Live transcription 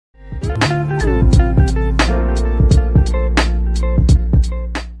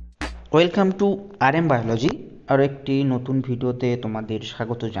Welcome to RM biology. আরও একটি নতুন ভিডিওতে তোমাদের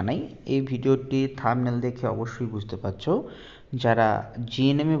স্বাগত জানাই। এই ভিডিওটি থাম্বনেল দেখে অবশ্যই বুঝতে পারছো, যারা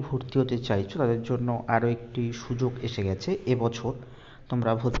জিএনএমে ভর্তি হতে চাইছো তাদের জন্য আরও একটি সুযোগ এসে গেছে। এবছর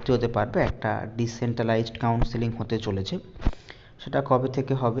তোমরা ভর্তি হতে পারবে, একটা ডিসেন্ট্রালাইজড কাউন্সেলিং হতে চলেছে। সেটা কবে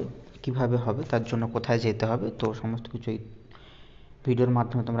থেকে হবে, কিভাবে হবে, তার জন্য কোথায় যেতে হবে, তো সমস্ত কিছু এই ভিডিওর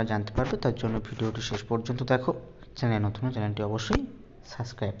মাধ্যমে তোমরা জানতে পারবে। তার জন্য ভিডিওটি শেষ পর্যন্ত দেখো। চ্যানেল নতুন, চ্যানেলটি অবশ্যই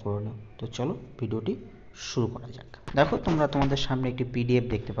সাবস্ক্রাইব করে নাও। তো চলো ভিডিওটি শুরু করা যাক। দেখো, তোমরা তোমাদের সামনে একটি পিডিএফ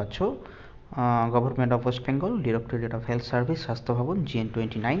দেখতে পাচ্ছ। Government of West Bengal, directorate of health service, স্বাস্থ্য ভবন,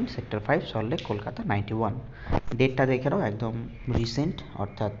 GN29, সেক্টর 5, সল্টলেক, কলকাতা 91। ডেটটা দেখে নাও, একদম রিসেন্ট,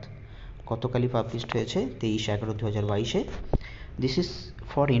 অর্থাৎ গতকালই পাবলিশড হয়েছে 23/11/2022-এ। This is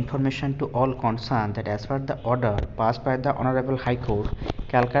for information to all concerned that as per the order passed by the Honorable High Court,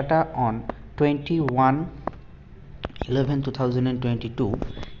 Calcutta on 21/11/2022,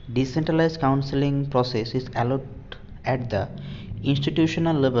 decentralized counseling process is allowed at the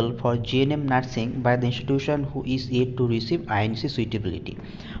institutional level for GNM nursing by the institution who is yet to receive INC suitability।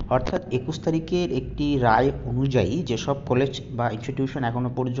 অর্থাৎ 21 তারিখের একটি রায় অনুযায়ী যেসব college বা institution এখনো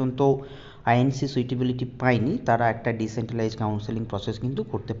পর্যন্ত INC suitability পায়নি, তারা একটা ডিসেন্ট্রালাইজ কাউন্সেলিং প্রসেস কিন্তু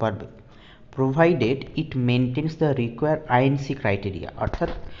করতে পারবে, provided it maintenance the required INC criteria. অর্থাৎ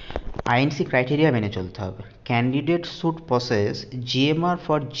আইএনসি ক্রাইটেরিয়া মেনে চলতে হবে। Candidate should process GMR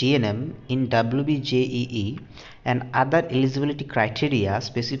for GNM in WBJEE and other eligibility criteria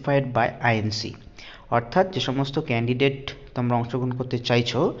specified by INC. অর্থাৎ যে সমস্ত ক্যান্ডিডেট তোমরা অংশগ্রহণ করতে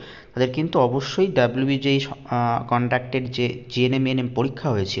চাইছো তাদের কিন্তু অবশ্যই WBJEE কন্ডাক্টেড যে GNM পরীক্ষা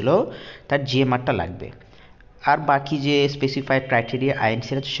হয়েছিল তার জিএমআরটা লাগবে, আর বাকি যে স্পেসিফাইড ক্রাইটেরিয়া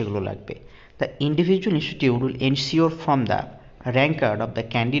আইএনসি আছে সেগুলো লাগবে। The individual institute will ensure from the rank card of the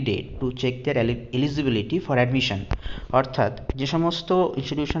candidate to check there eligibility for admission. অর্থাৎ যে সমস্ত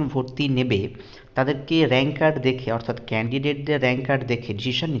ইনস্টিটিউশন ভর্তি নেবে তাদেরকে র্যাঙ্ক কার্ড দেখে, অর্থাৎ ক্যান্ডিডেটদের র্যাঙ্ক কার্ড দেখে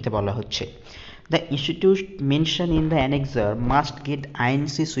ডিসিশন নিতে বলা হচ্ছে। The institute mentioned in the annexure must get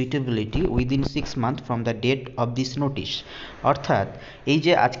INC suitability within 6 months from the date of this notice। অর্থাৎ এই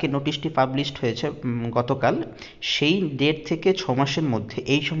যে আজকে নোটিশটি পাবলিশড হয়েছে গতকাল, সেই ডেট থেকে 6 মাসের মধ্যে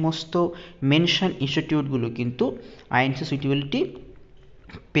এই সমস্ত মেনশন ইনস্টিটিউটগুলো কিন্তু আইএনসি সুইটেবিলিটি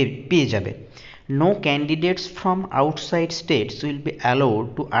পেয়ে যাবে। No candidates from outside states will be allowed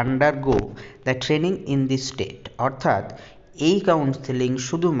to undergo the training in this state। অর্থাৎ এই কাউন্সেলিং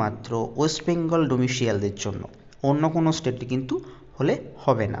শুধুমাত্র ওয়েস্ট বেঙ্গল ডোমিসিয়ালদের জন্য, অন্য কোনো স্টেটে কিন্তু হলে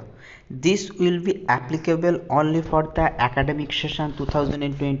হবে না। This will be applicable only for the academic session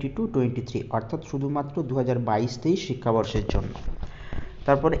 2022-23, অর্থাৎ শুধুমাত্র 2022-23 শিক্ষাবর্ষের জন্য।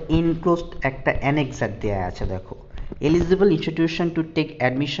 তারপরে ইনক্লোজড একটা অ্যানেক্সার দেওয়া আছে, দেখো। Eligible institution to take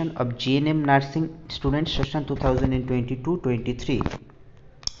admission of GNM nursing student session 2022-23।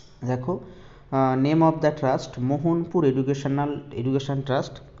 দেখো, name of the trust Mohanpur education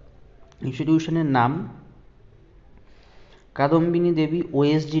trust. ইনস্টিটিউশনের নাম কাদম্বিনী দেবী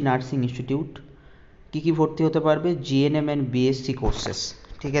OSG নার্সিং ইনস্টিটিউট। কী কী ভর্তি হতে পারবে? GNM and BSc courses.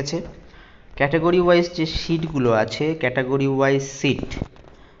 ঠিক আছে। ক্যাটাগরি ওয়াইজ যে সিটগুলো আছে, ক্যাটাগরি ওয়াইজ সিট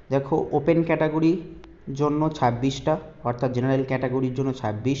দেখো, ওপেন ক্যাটাগরির জন্য 26টা, অর্থাৎ জেনারেল ক্যাটাগরির জন্য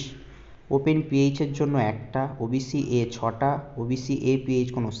 26, ওপেন পিএইচের জন্য 1টা, OBC A 6টা, OBC A PH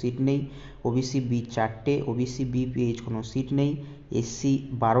কোনো সিট নেই, OBC B 4টে, OBC B PH কোনো সিট নেই, SC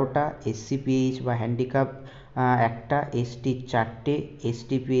 12টা, SC PH বা হ্যান্ডিক্যাপ 1টা, ST 4টে, ST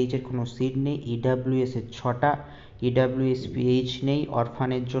PH এর কোনো সিট নেই, EWS এর 6টা, EWS PH নেই,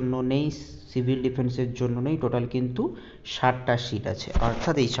 অরফানের জন্য নেই, সিভিল ডিফেন্সের জন্য নেই। টোটাল কিন্তু 60টা সিট আছে,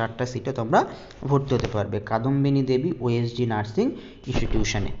 অর্থাৎ এই 60টা সিটে তোমরা ভর্তি হতে পারবে কাদম্বিনী দেবী OSG নার্সিং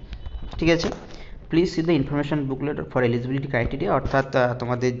ইনস্টিটিউশনে। ঠিক আছে। Please see the information booklet for eligibility criteria. অর্থাৎ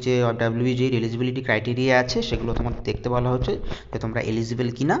তোমাদের যে WBJEE এলিজিবিলিটি ক্রাইটেরিয়া আছে সেগুলো তোমাদের দেখতে বলা হচ্ছে যে তোমরা এলিজিবল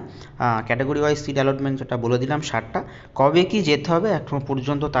কিনা। ক্যাটাগরি ওয়াইজ সিট অ্যালটমেন্ট যেটা বলে দিলাম 60টা। কবে কি যেতে হবে এখনো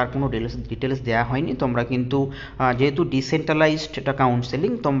পর্যন্ত তার কোনো ডিটেলস দেওয়া হয়নি। তোমরা কিন্তু যেহেতু ডিসেন্ট্রালাইজড এটা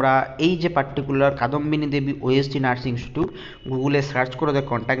কাউন্সেলিং, তোমরা এই যে পার্টিকুলার কাদম্বিনী দেবী OSG নার্সিং ইনস্টিটিউট গুগলে সার্চ করে ওদের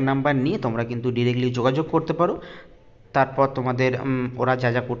কন্ট্যাক্ট নাম্বার নিয়ে তোমরা কিন্তু ডিরেক্টলি যোগাযোগ করতে পারো। তারপর তোমাদের ওরা যা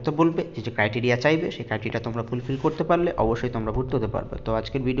যা করতে বলবে, যে ক্রাইটেরিয়া চাইবে সেই ক্রাইটেরিয়া তোমরা ফুলফিল করতে পারলে অবশ্যই তোমরা ভর্তি হতে পারবে। তো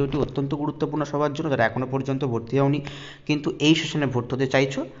আজকের ভিডিওটি অত্যন্ত গুরুত্বপূর্ণ সবার জন্য যারা এখনও পর্যন্ত ভর্তি হওনি কিন্তু এই সেশনে ভর্তি হতে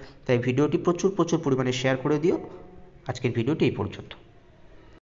চাইছো, তাই ভিডিওটি প্রচুর পরিমাণে শেয়ার করে দিও। আজকের ভিডিওটি এই পর্যন্ত।